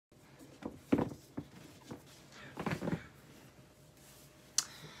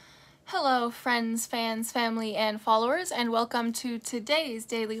Hello friends, fans, family, and followers, and welcome to today's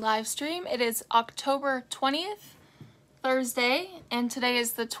daily live stream. It is October 20th, Thursday, and today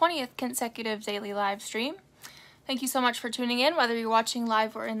is the 20th consecutive daily live stream. Thank you so much for tuning in, whether you're watching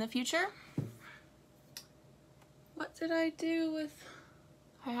live or in the future. What did I do with...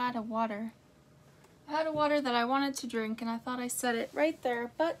 I had a water. I had a water that I wanted to drink, and I thought I set it right there,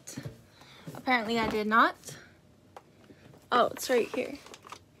 but apparently I did not. Oh, it's right here.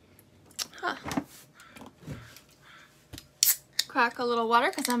 Huh. Crack a little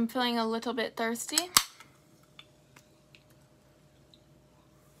water because I'm feeling a little bit thirsty.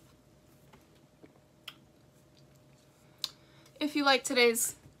 If you like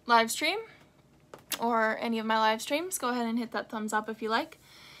today's live stream or any of my live streams, go ahead and hit that thumbs up if you like.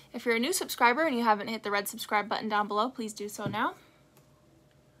 If you're a new subscriber and you haven't hit the red subscribe button down below, please do so now.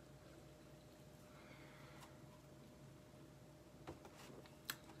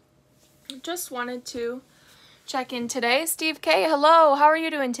 Just wanted to check in today. Steve K, hello, how are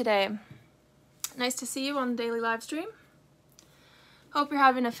you doing today? Nice to see you on the daily live stream. Hope you're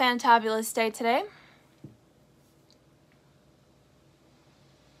having a fantabulous day today.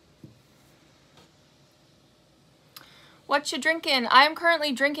 What you drinking? I am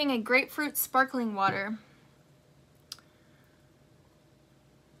currently drinking a grapefruit sparkling water.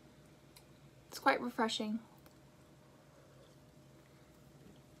 It's quite refreshing.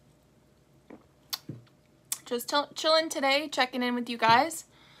 Just chilling today, checking in with you guys.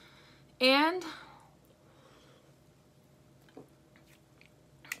 And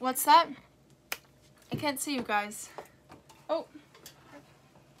what's that? I can't see you guys. Oh,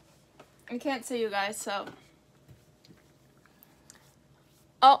 I can't see you guys, so.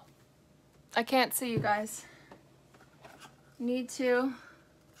 Oh, I can't see you guys. Need to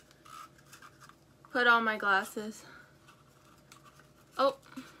put on my glasses. Oh.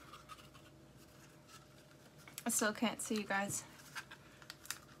 I still can't see you guys.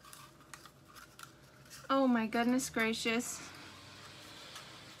 Oh my goodness gracious.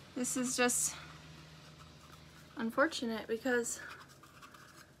 This is just unfortunate because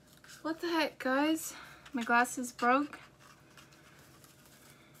what the heck, guys? My glasses broke.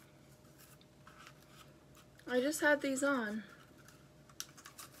 I just had these on.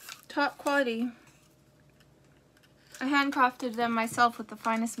 Top quality. I handcrafted them myself with the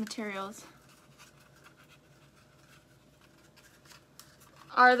finest materials.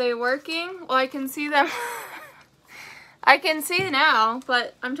 Are they working? Well, I can see them. I can see now,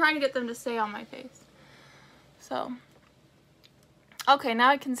 but I'm trying to get them to stay on my face. So, okay, now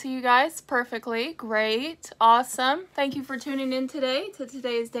I can see you guys perfectly. Great. Awesome. Thank you for tuning in today to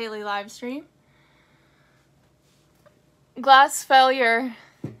today's daily live stream. Glass failure.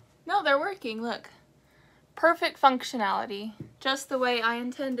 No, they're working. Look. Perfect functionality. Just the way I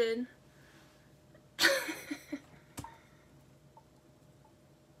intended.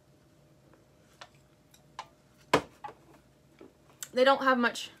 They don't have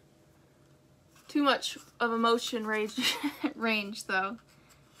too much of a motion range though,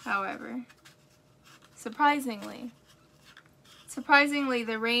 however. Surprisingly,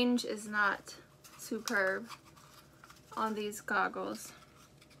 the range is not superb on these goggles.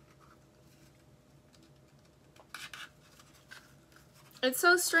 It's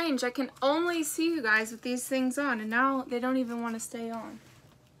so strange. I can only see you guys with these things on, and now they don't even want to stay on.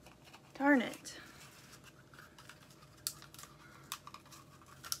 Darn it.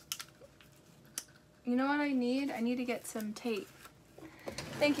 You know what I need? I need to get some tape.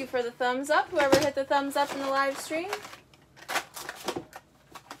 Thank you for the thumbs up, whoever hit the thumbs up in the live stream.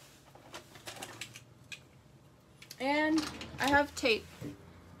 And I have tape,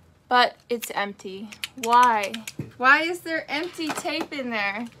 but it's empty. Why? Why is there empty tape in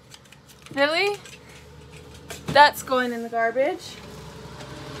there? Really? That's going in the garbage.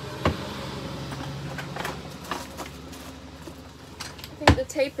 I think the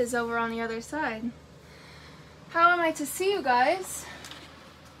tape is over on the other side. How am I to see you guys?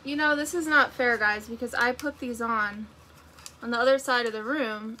 You know, this is not fair, guys, because I put these on the other side of the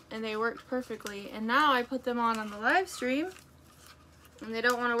room and they worked perfectly. And now I put them on the live stream and they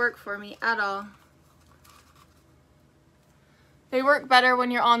don't want to work for me at all. They work better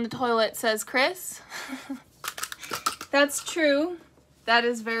when you're on the toilet, says Chris. That's true. That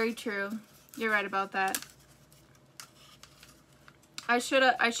is very true. You're right about that. I should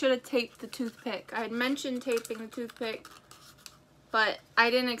have taped the toothpick. I had mentioned taping the toothpick, but I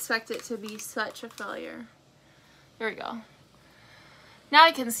didn't expect it to be such a failure. Here we go. Now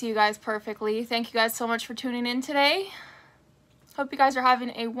I can see you guys perfectly. Thank you guys so much for tuning in today. Hope you guys are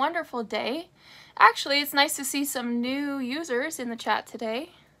having a wonderful day. Actually, it's nice to see some new users in the chat today.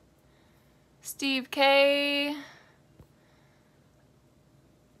 Steve K,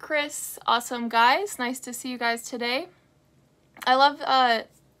 Chris, awesome guys. Nice to see you guys today. I love,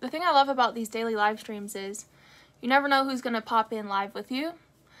 the thing I love about these daily live streams is you never know who's going to pop in live with you.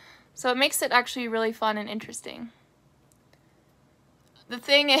 So it makes it actually really fun and interesting. The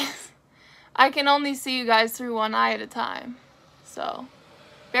thing is, I can only see you guys through one eye at a time. So,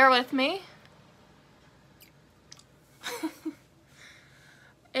 bear with me.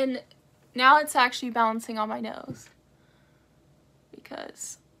 And now it's actually balancing on my nose.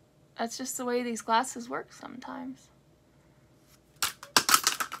 Because that's just the way these glasses work sometimes.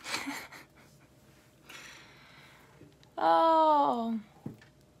 Oh.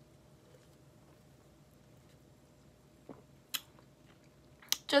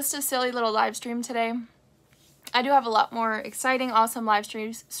 Just a silly little live stream today. I do have a lot more exciting, awesome live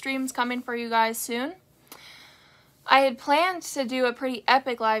streams coming for you guys soon. I had planned to do a pretty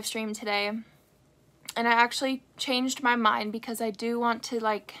epic live stream today, and I actually changed my mind because I do want to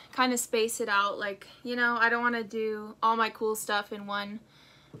like kind of space it out. Like, you know, I don't want to do all my cool stuff in one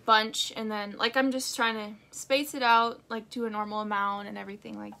bunch, and then like I'm just trying to space it out, like do a normal amount and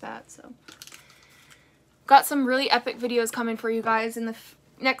everything like that. So got some really epic videos coming for you guys in the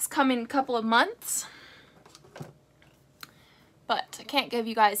next coming couple of months, but I can't give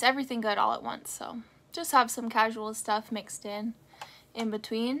you guys everything good all at once, so just have some casual stuff mixed in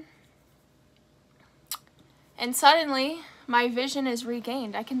between. And suddenly my vision is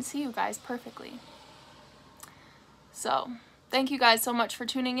regained. I can see you guys perfectly. So thank you guys so much for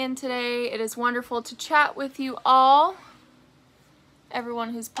tuning in today. It is wonderful to chat with you all, everyone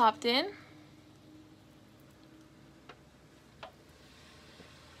who's popped in.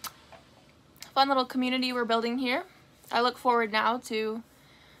 Fun little community we're building here. I look forward now to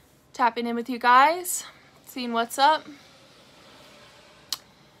tapping in with you guys, seeing what's up.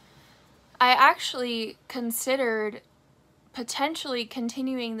 I actually considered potentially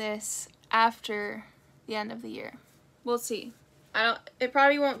continuing this after the end of the year. We'll see. It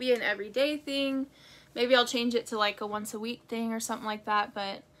probably won't be an everyday thing. Maybe I'll change it to like a once a week thing or something like that,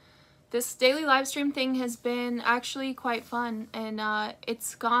 but this daily live stream thing has been actually quite fun, and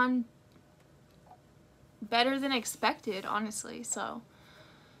it's gone better than expected, honestly. So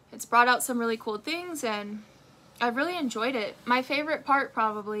it's brought out some really cool things, and I've really enjoyed it. My favorite part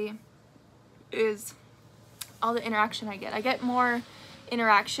probably is all the interaction I get. I get more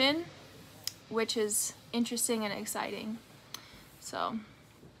interaction, which is interesting and exciting. So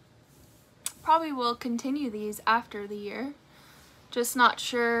probably will continue these after the year. Just not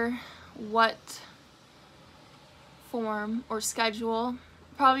sure what form or schedule.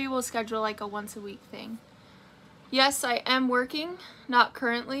 Probably will schedule like a once a week thing. Yes, I am working, not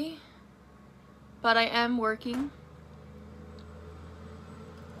currently, but I am working.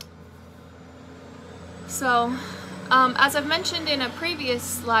 So, as I've mentioned in a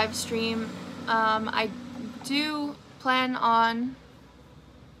previous live stream, I do plan on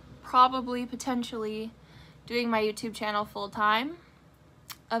probably, potentially, doing my YouTube channel full time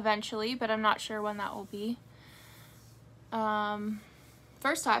eventually, but I'm not sure when that will be.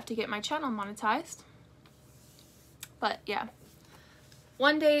 First I have to get my channel monetized. But yeah,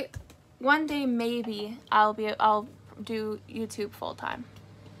 one day maybe I'll do YouTube full time.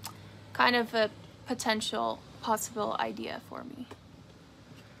 Kind of a possible idea for me.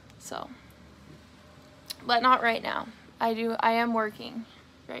 So, but not right now. I am working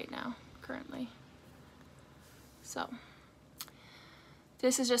right now, currently. So,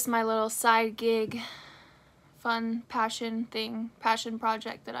 this is just my little side gig, fun passion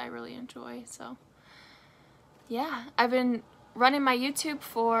project that I really enjoy. So yeah, I've been running my YouTube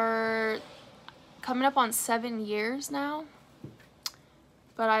for coming up on 7 years now,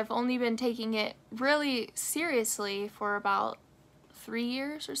 but I've only been taking it really seriously for about 3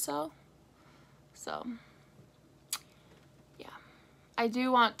 years or so. So yeah, I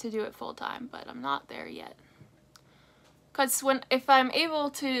do want to do it full time, but I'm not there yet. Because if I'm able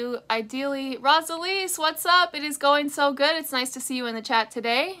to, ideally, Rosalise, what's up? It is going so good. It's nice to see you in the chat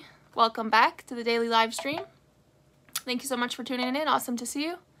today. Welcome back to the daily live stream. Thank you so much for tuning in. Awesome to see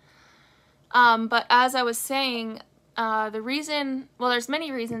you. But as I was saying, there's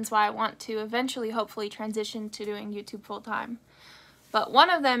many reasons why I want to eventually, hopefully, transition to doing YouTube full time. But one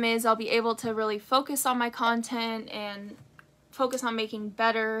of them is I'll be able to really focus on my content and focus on making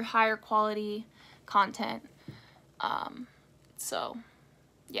better, higher quality content. So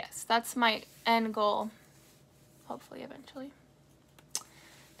yes, that's my end goal, hopefully eventually.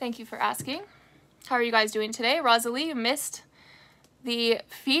 Thank you for asking. How are you guys doing today? Rosalie, you missed the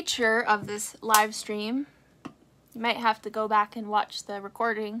feature of this live stream. You might have to go back and watch the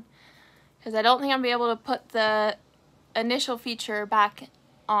recording. because I don't think I'm going to be able to put the initial feature back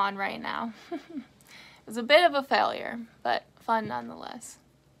on right now. It was a bit of a failure, but fun nonetheless.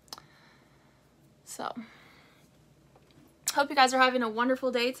 So, hope you guys are having a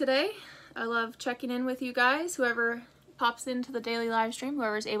wonderful day today. I love checking in with you guys, whoever pops into the daily live stream,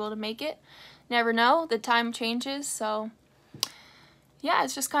 whoever's able to make it. Never know, the time changes, so yeah,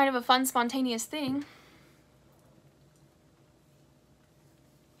 it's just kind of a fun, spontaneous thing.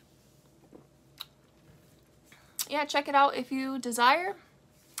 Yeah, check it out if you desire,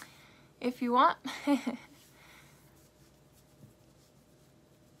 if you want.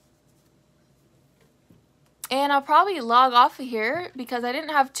 And I'll probably log off of here because I didn't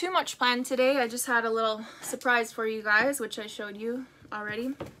have too much planned today. I just had a little surprise for you guys, which I showed you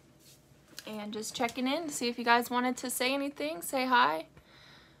already. And just checking in to see if you guys wanted to say anything, say hi.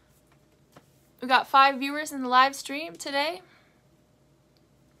 We got 5 viewers in the live stream today.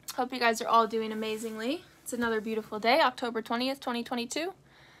 Hope you guys are all doing amazingly. It's another beautiful day, October 20th, 2022.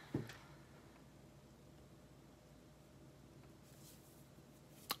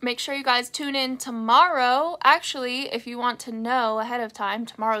 Make sure you guys tune in tomorrow. Actually, if you want to know ahead of time,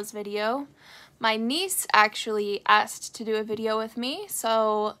 tomorrow's video, my niece actually asked to do a video with me.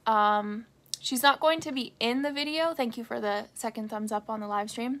 So she's not going to be in the video. Thank you for the second thumbs up on the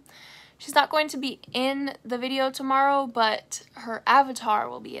live stream. She's not going to be in the video tomorrow, but her avatar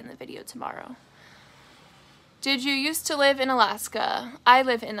will be in the video tomorrow. Did you used to live in Alaska? I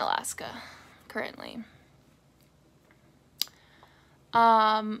live in Alaska currently.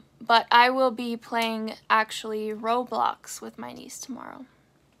 But I will be playing actually Roblox with my niece tomorrow.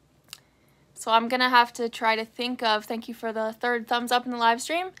 So I'm gonna have to try to think of, thank you for the 3rd thumbs up in the live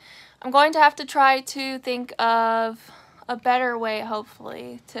stream. I'm going to have to try to think of a better way,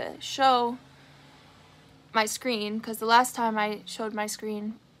 hopefully, to show my screen, because the last time I showed my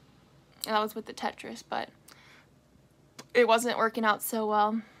screen, that was with the Tetris, but it wasn't working out so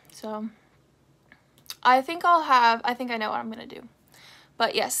well. So I think I know what I'm gonna do.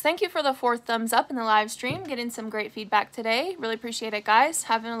 But yes, thank you for the 4th thumbs up in the live stream. Getting some great feedback today. Really appreciate it, guys.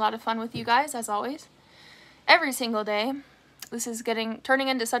 Having a lot of fun with you guys, as always. Every single day. This is turning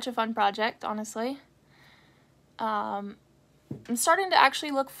into such a fun project, honestly. I'm starting to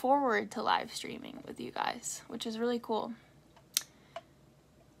actually look forward to live streaming with you guys, which is really cool.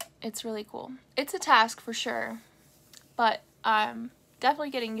 It's really cool. It's a task for sure, but I'm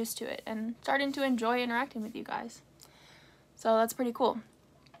definitely getting used to it and starting to enjoy interacting with you guys. So that's pretty cool.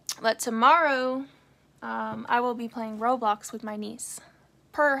 But tomorrow, I will be playing Roblox with my niece,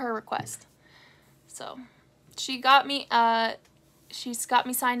 per her request. So, she's got me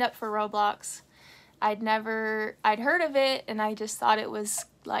signed up for Roblox. I'd heard of it, and I just thought it was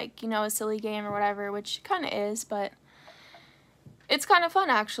like, you know, a silly game or whatever, which it kind of is, but it's kind of fun,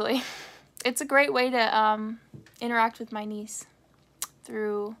 actually. It's a great way to interact with my niece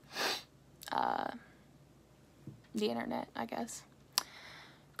through the internet, I guess.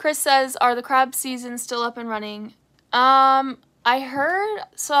 Chris says, are the crab seasons still up and running? I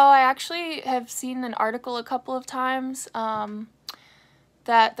actually have seen an article a couple of times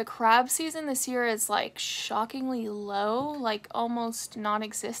that the crab season this year is like shockingly low, like almost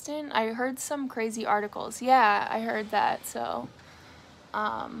non-existent. I heard some crazy articles. Yeah, I heard that. So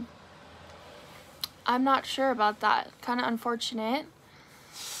I'm not sure about that. Kind of unfortunate.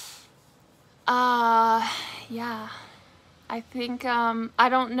 Yeah. I think, I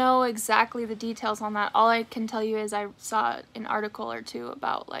don't know exactly the details on that. All I can tell you is I saw an article or two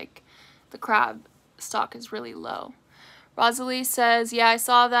about, like, the crab stock is really low. Rosalie says, yeah, I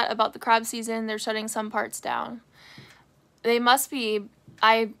saw that about the crab season. They're shutting some parts down. They must be.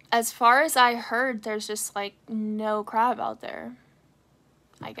 As far as I heard, there's just, like, no crab out there,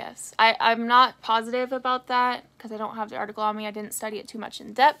 I guess. I'm not positive about that because I don't have the article on me. I didn't study it too much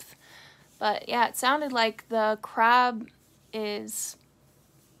in depth. But, yeah, it sounded like the crab is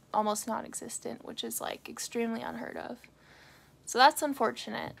almost non-existent, which is like extremely unheard of. So that's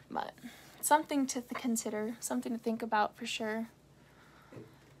unfortunate, but something to consider, something to think about for sure.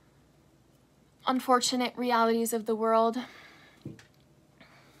 Unfortunate realities of the world.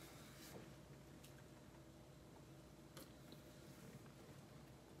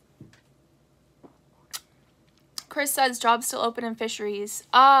 Chris says jobs still open in fisheries.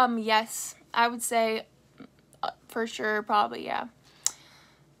 Yes, I would say for sure, probably, yeah.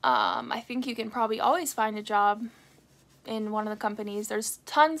 I think you can probably always find a job in one of the companies. There's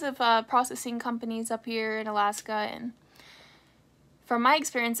tons of processing companies up here in Alaska, and from my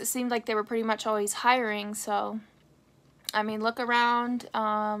experience, it seemed like they were pretty much always hiring. So, I mean, look around.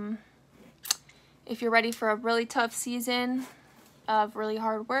 If you're ready for a really tough season of really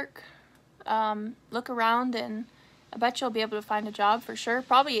hard work, look around, and I bet you'll be able to find a job for sure.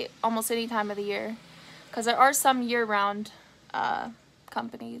 Probably almost any time of the year, because there are some year-round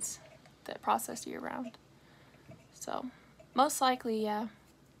companies that process year-round. So most likely, yeah.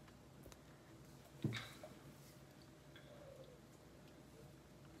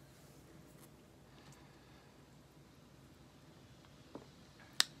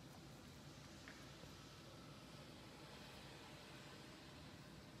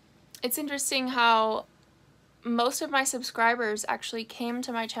 It's interesting how most of my subscribers actually came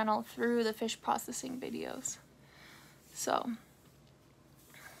to my channel through the fish processing videos. So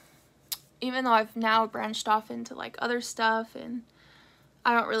even though I've now branched off into like other stuff, and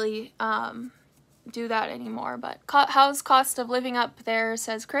I don't really do that anymore, but how's cost of living up there,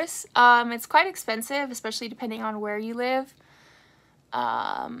 says Chris. It's quite expensive, especially depending on where you live.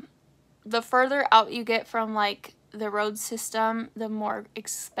 The further out you get from like the road system, the more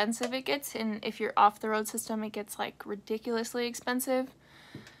expensive it gets, and if you're off the road system, it gets like ridiculously expensive.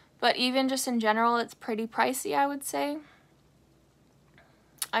 But even just in general, it's pretty pricey, I would say.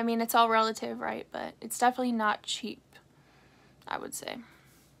 I mean, it's all relative, right? But it's definitely not cheap, I would say.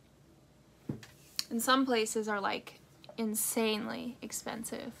 And some places are like insanely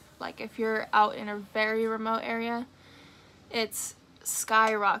expensive. Like if you're out in a very remote area, it's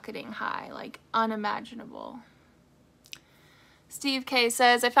skyrocketing high, like unimaginable. Steve K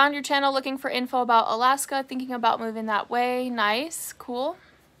says, I found your channel looking for info about Alaska, thinking about moving that way. Nice, cool.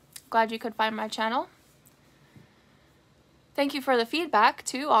 Glad you could find my channel. Thank you for the feedback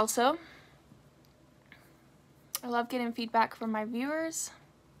too, also. I love getting feedback from my viewers.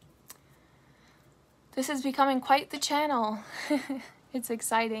 This is becoming quite the channel. It's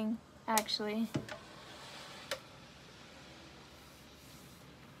exciting, actually.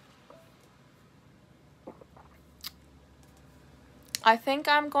 I think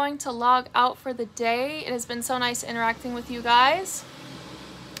I'm going to log out for the day. It has been so nice interacting with you guys.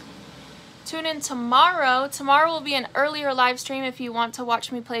 Tune in tomorrow. Tomorrow will be an earlier live stream if you want to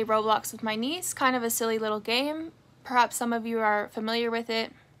watch me play Roblox with my niece. Kind of a silly little game. Perhaps some of you are familiar with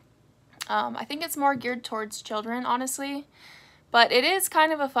it. I think it's more geared towards children, honestly. But it is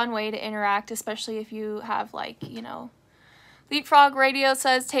kind of a fun way to interact, especially if you have, like, you know... Leapfrog Radio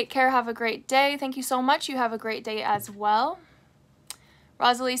says, take care, have a great day. Thank you so much. You have a great day as well.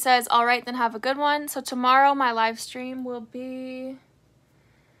 Rosalie says, all right, then have a good one. So tomorrow my live stream will be,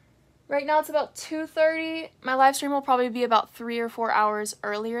 right now it's about 2:30. My live stream will probably be about 3 or 4 hours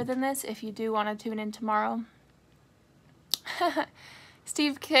earlier than this if you do want to tune in tomorrow.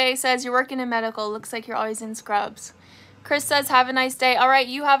 Steve K says, you're working in medical. Looks like you're always in scrubs. Chris says, have a nice day. All right,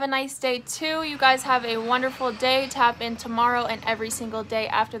 you have a nice day too. You guys have a wonderful day. Tap in tomorrow and every single day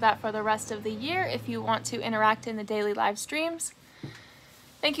after that for the rest of the year if you want to interact in the daily live streams.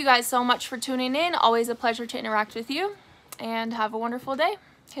 Thank you guys so much for tuning in. Always a pleasure to interact with you. And have a wonderful day.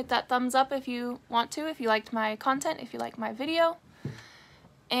 Hit that thumbs up if you want to, if you liked my content, if you liked my video.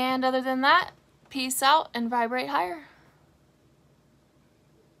 And other than that, peace out and vibrate higher.